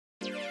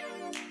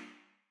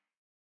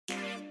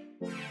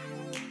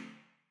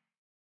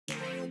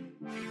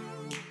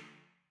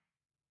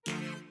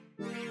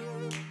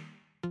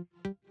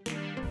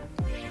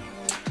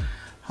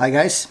Hi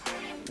guys,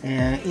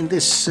 in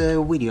this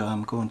video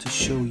I'm going to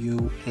show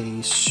you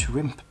a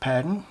shrimp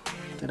pattern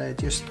that I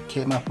just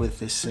came up with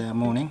this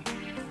morning.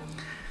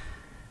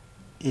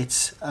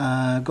 It's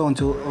going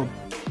to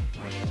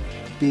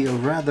be a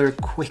rather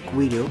quick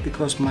video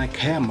because my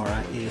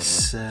camera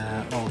is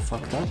all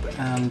fucked up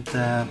and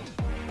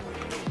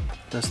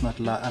does not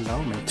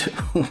allow me to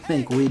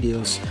make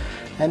videos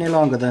any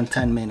longer than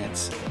 10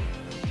 minutes.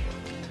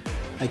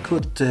 I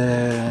could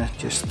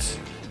just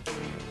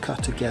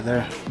cut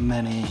together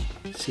many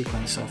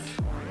sequences of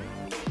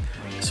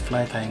this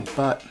fly tying,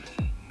 but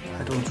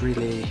I don't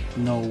really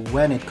know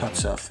when it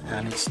cuts off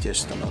and it's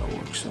just a lot of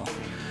work, so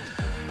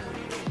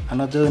I'm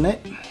not doing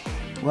it.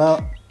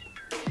 Well,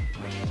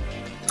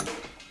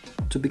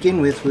 to begin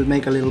with, we'll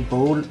make a little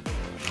bowl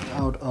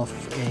out of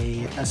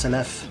a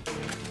SLF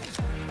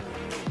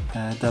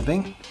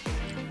dubbing,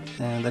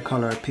 the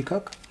color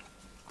peacock.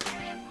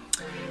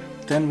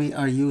 Then we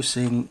are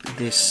using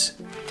this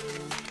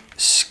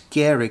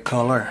scary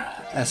color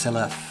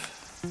SLF.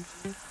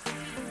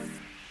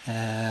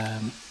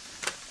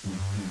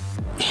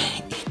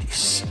 It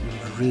is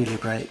really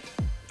bright,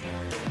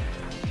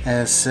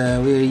 as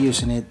we are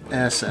using it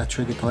as a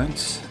trigger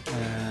point,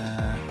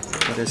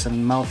 but as a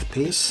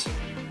mouthpiece.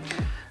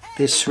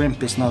 This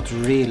shrimp is not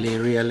really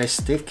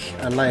realistic.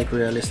 I like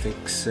realistic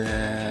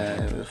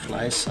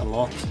flies a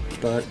lot,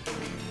 but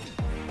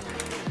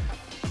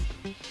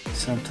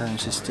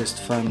sometimes it's just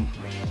fun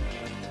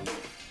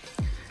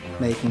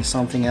making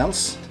something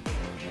else.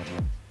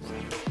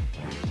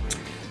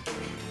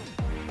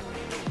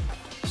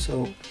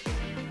 So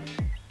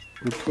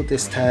we put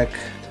this tag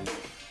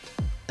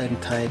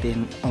and tie it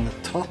in on the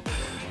top,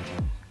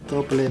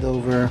 double it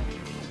over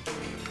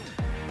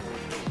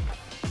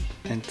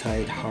and tie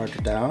it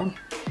hard down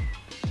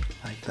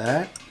like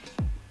that.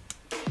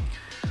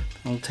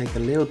 I'll take a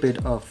little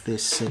bit of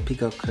this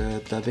peacock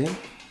dubbing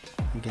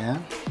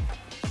again.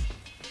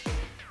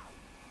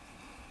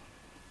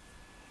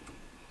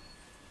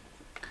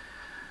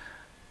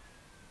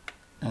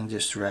 And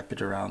just wrap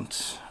it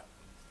around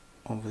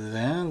over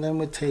there, and then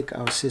we take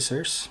our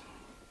scissors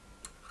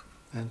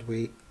and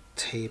we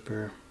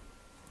taper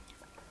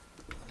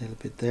a little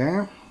bit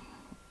there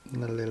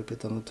and a little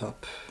bit on the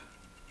top.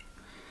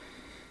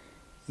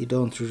 You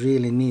don't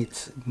really need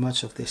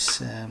much of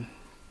this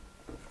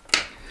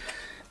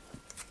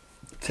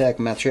tag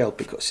material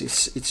because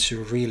it's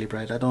really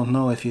bright. I don't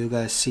know if you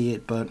guys see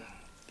it, but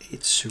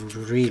it's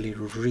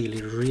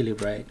really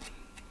bright.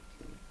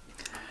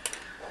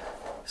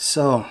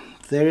 So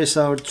there is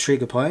our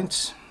trigger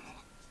point.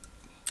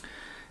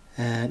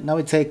 Now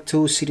we take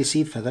two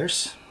CDC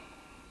feathers.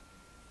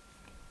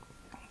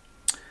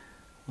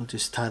 We'll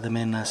just tie them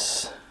in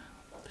as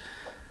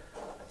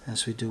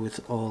we do with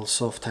all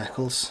soft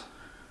tackles,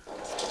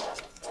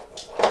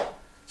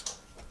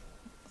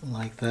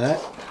 like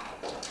that.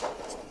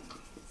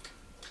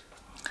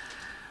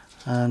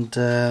 And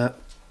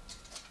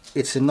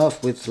it's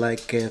enough with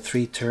like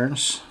 3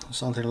 turns,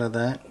 something like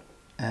that,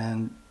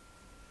 and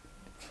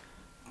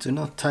do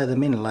not tie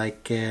them in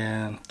like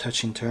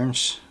touching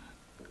turns.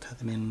 Tie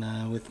them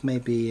in with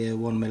maybe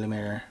 1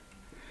 millimeter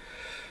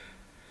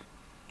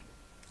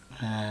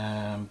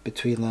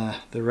between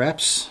the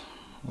wraps,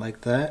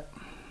 like that.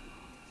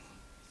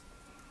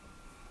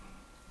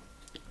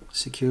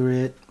 Secure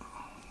it,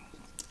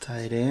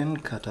 tie it in,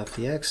 cut off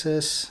the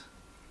excess.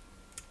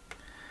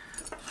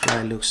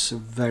 Fly looks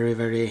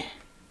very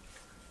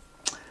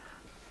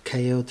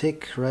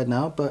chaotic right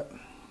now, but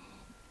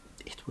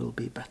it will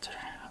be better.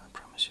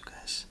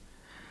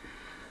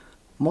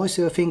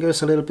 Moisten your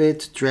fingers a little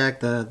bit, drag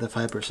the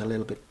fibers a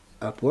little bit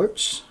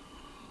upwards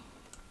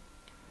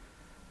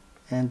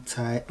and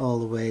tie all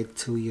the way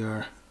to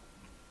your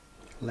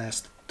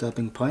last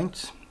dubbing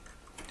point.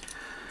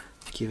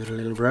 Give it a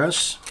little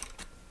brush,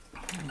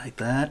 like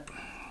that.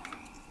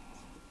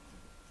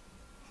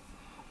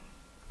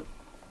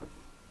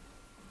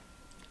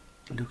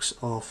 It looks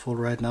awful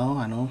right now,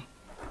 I know.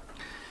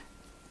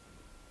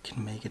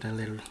 Can make it a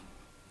little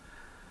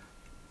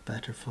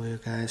better for you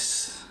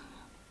guys.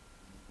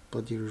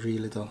 But you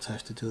really don't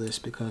have to do this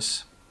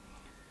because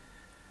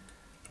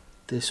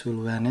this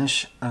will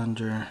vanish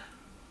under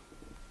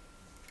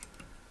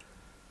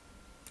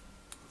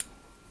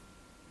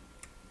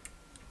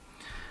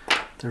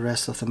the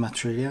rest of the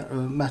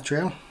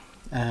material.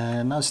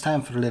 Now it's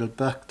time for a little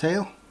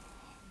bucktail.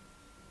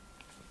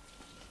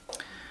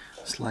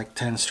 It's like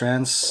 10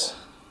 strands,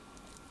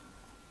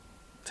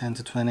 10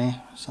 to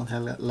 20,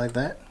 something like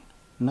that.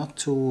 Not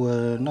too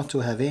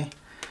heavy.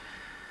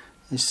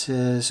 It's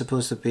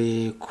supposed to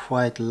be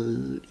quite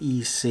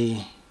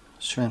easy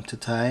shrimp to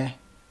tie.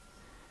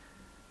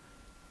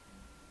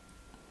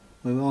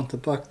 We want the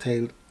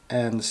bucktail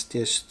ends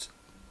just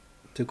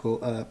to go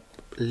up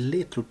a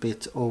little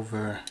bit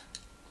over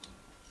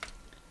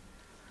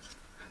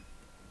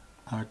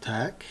our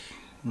tag,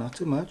 not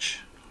too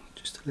much,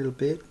 just a little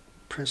bit.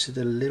 Press it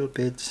a little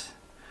bit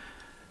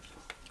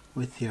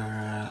with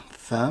your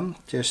thumb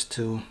just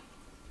to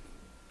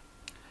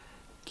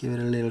give it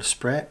a little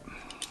spread.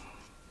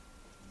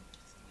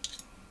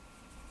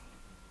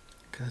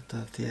 Cut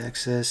off the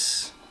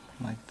excess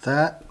like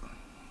that.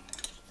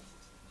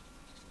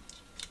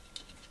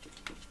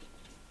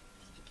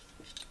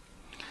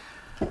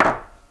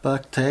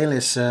 Bucktail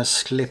is a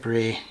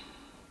slippery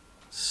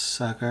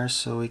sucker,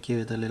 so we give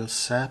it a little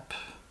sap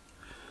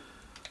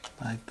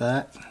like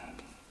that.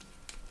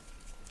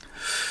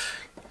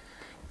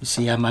 You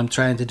see, I'm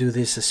trying to do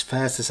this as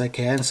fast as I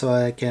can so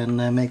I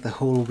can make the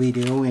whole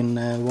video in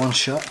one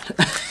shot.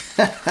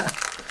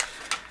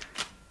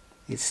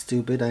 It's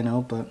stupid, I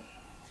know, but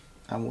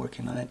I'm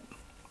working on it.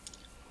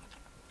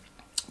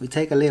 We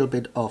take a little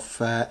bit of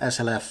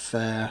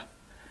SLF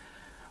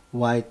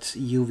white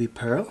UV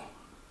pearl.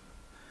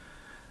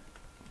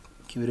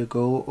 Give it a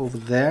go over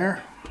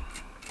there.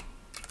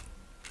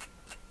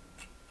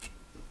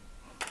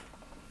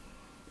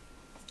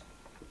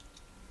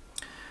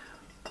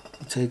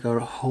 We take our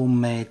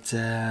homemade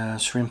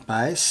shrimp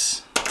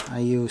eyes. I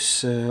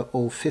use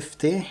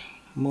 050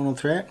 mono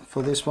thread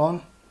for this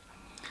one.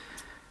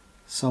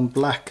 Some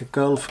black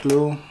Gulf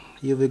glue,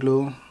 UV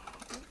glue,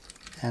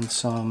 and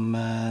some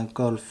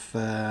Gulf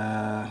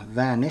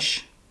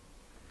varnish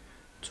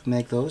to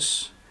make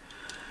those.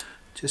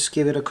 Just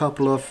give it a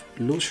couple of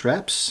loose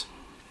wraps,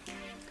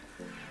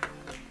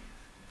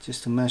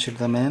 just to measure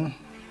them in.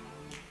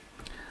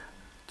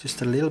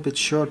 Just a little bit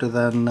shorter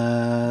than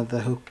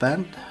the hook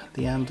band,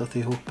 the end of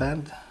the hook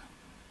band.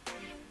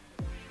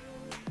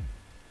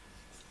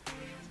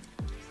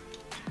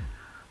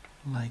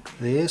 Like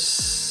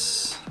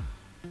this.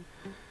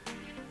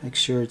 Make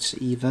sure it's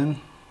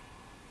even.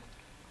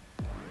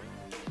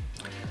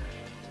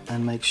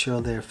 And make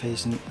sure they're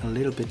facing a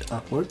little bit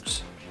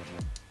upwards.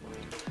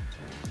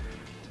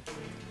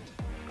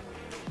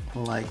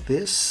 Like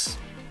this.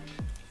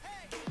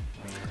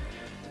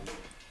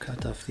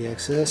 Cut off the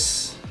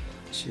excess,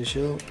 as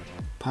usual,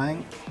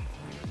 pine.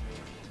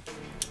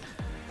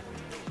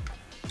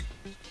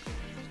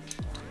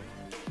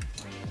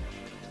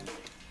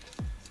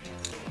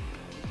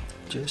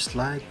 Just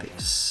like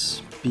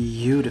this.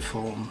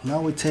 Beautiful. Now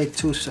we take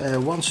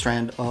one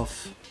strand of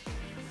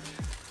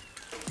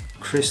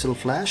crystal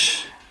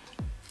flash,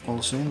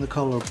 also in the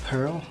color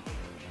pearl.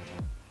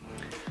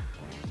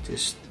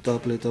 Just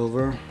double it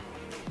over.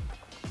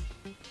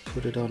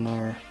 Put it on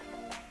our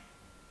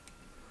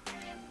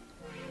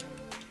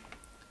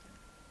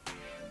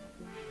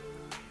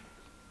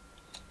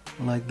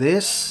like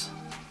this,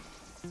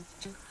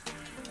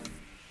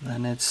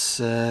 then it's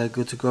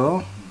good to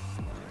go.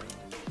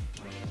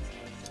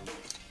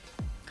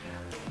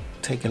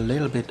 Take a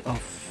little bit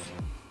of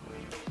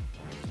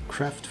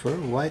craft fur,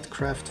 white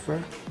craft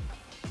fur,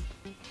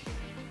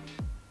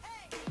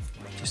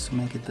 just to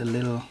make it a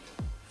little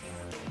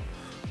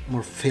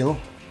more fill.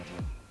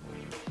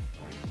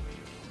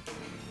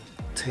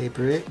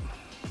 Taper it.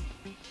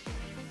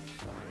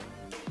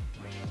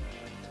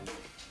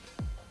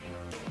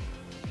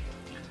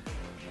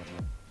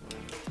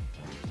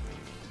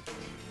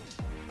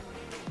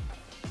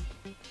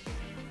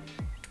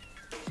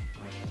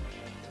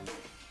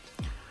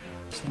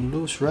 Some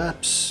loose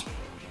wraps.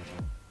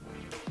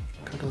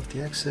 Cut off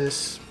the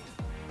excess.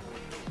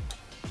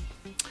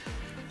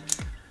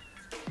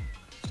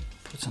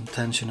 Put some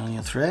tension on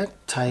your thread.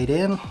 Tie it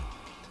in.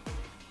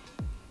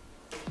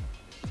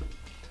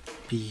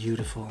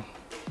 Beautiful.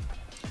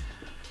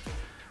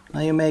 Now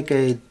you make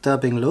a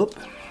dubbing loop.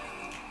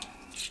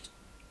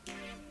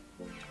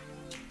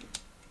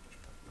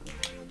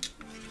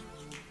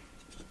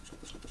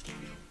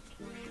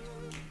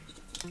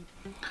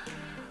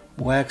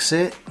 Wax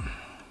it.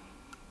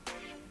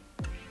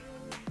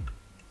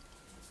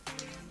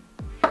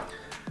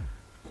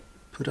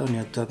 Put on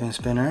your dubbing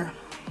spinner.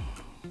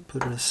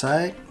 Put it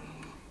aside.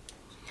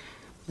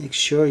 Make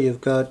sure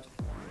you've got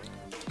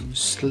a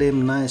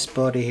slim, nice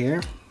body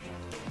here.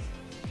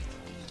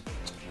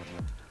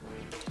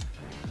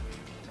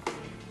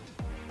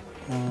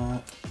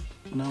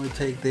 Now we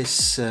take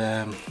this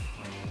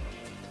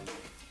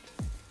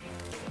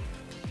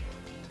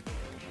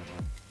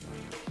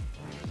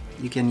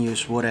you can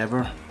use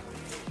whatever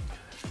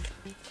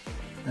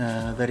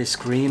that is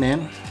green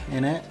in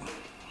it,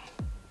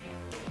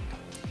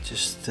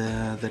 just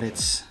that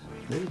it's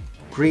a little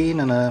green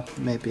and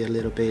maybe a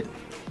little bit.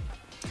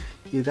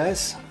 You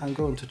guys, I'm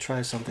going to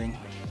try something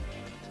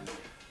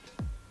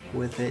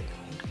with it.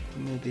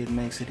 Maybe it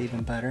makes it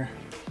even better.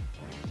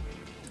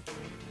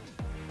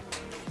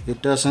 If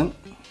it doesn't,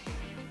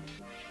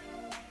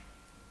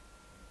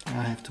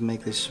 I have to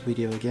make this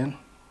video again.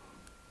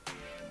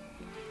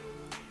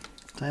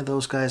 Tie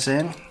those guys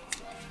in.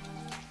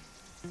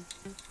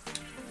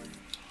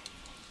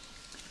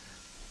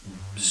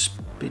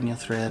 Spin your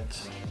thread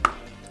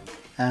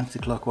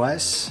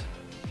anti-clockwise,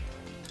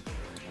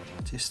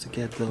 just to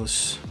get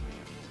those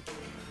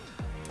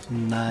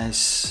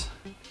nice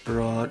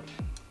broad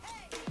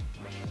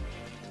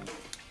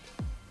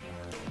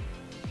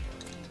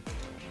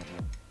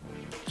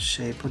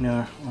shape on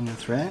your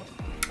thread,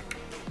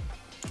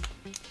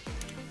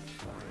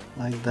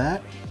 like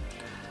that.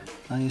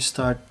 Now you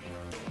start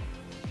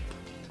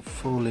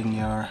folding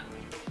your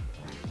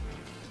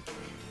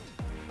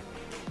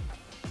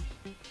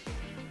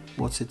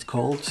what's it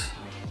called,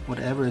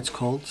 whatever it's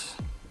called.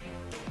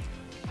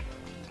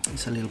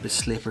 It's a little bit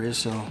slippery,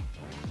 so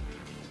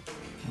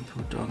I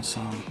put on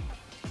some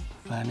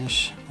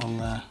varnish on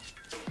the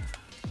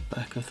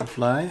back of the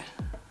fly.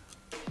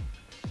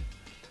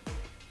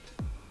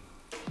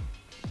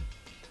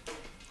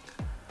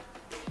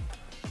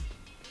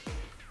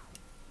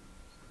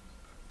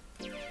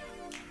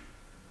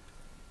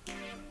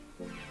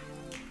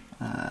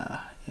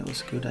 It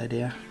was a good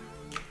idea,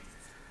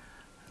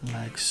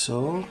 like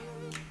so.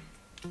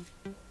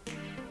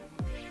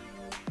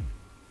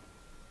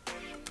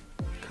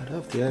 Cut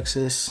off the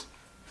excess.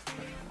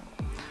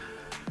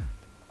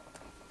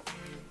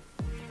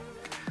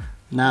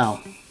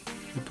 Now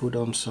we put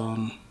on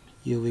some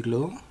UV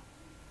glue.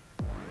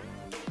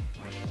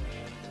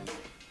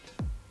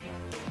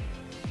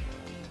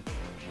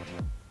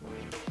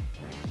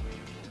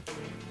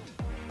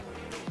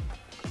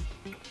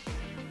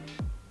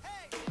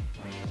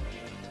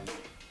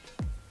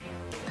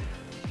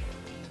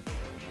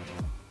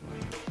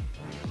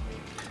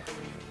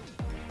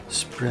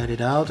 Spread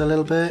it out a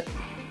little bit.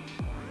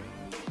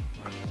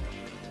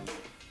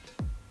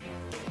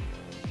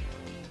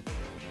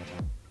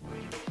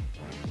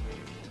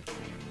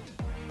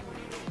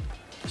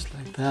 Just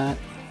like that.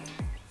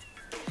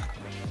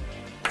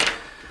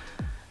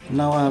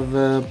 Now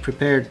I've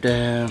prepared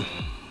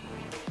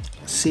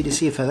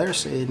CDC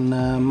feathers in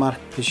Mark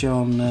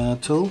Pigeon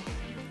tool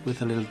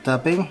with a little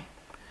dubbing,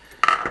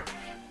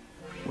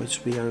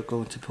 which we are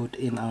going to put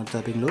in our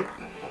dubbing loop.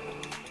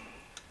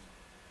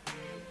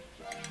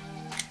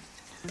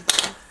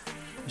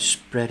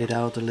 Spread it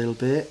out a little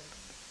bit,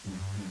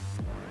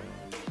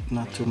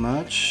 not too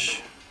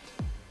much.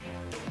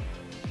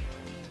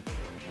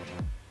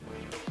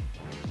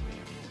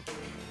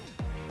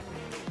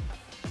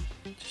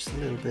 Just a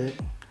little bit.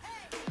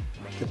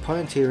 The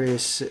point here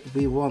is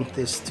we want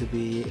this to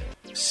be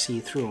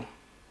see-through.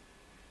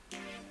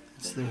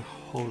 That's the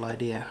whole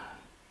idea.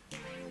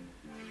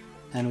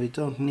 And we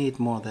don't need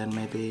more than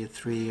maybe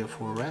 3 or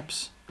 4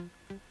 wraps.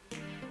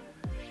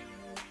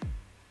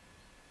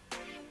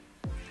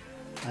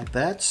 Like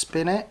that,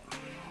 spin it.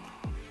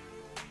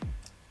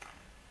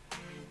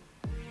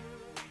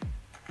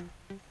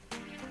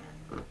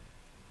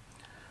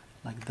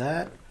 Like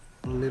that,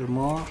 a little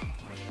more.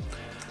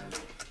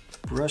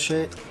 Brush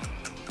it.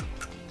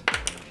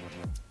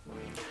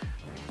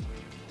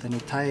 Then you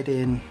tie it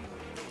in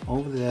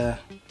over the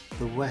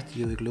wet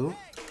UV glue.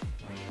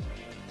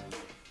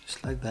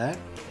 Just like that.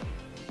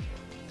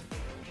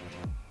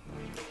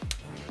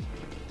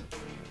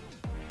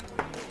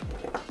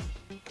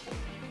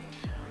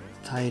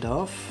 Tie it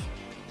off.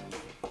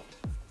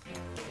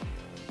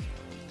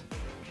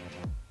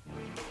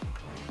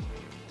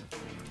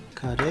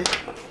 Cut it.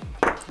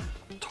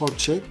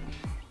 Torch it.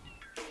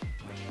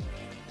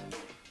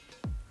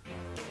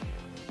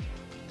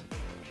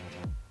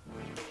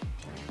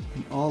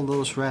 And all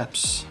those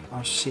wraps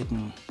are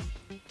sitting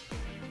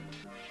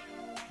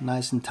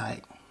nice and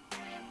tight.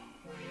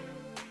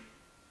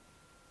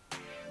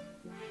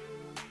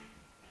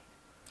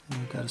 And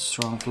we've got a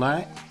strong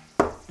fly.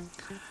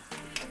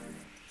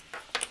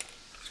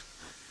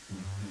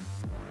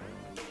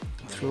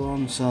 Throw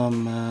on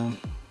some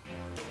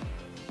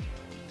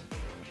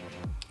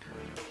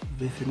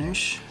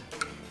finish,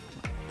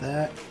 like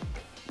that.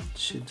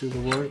 Should do the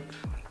work.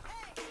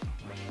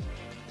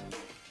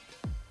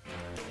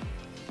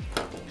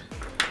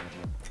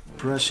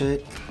 Brush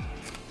it.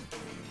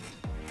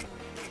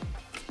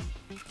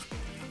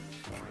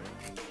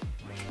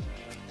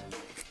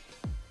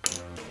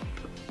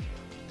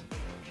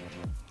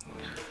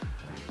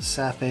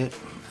 Sap it,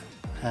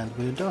 and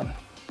we're done.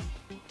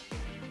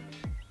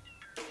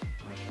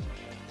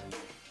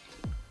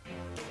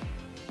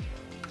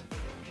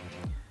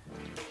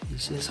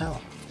 Easy as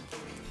hell.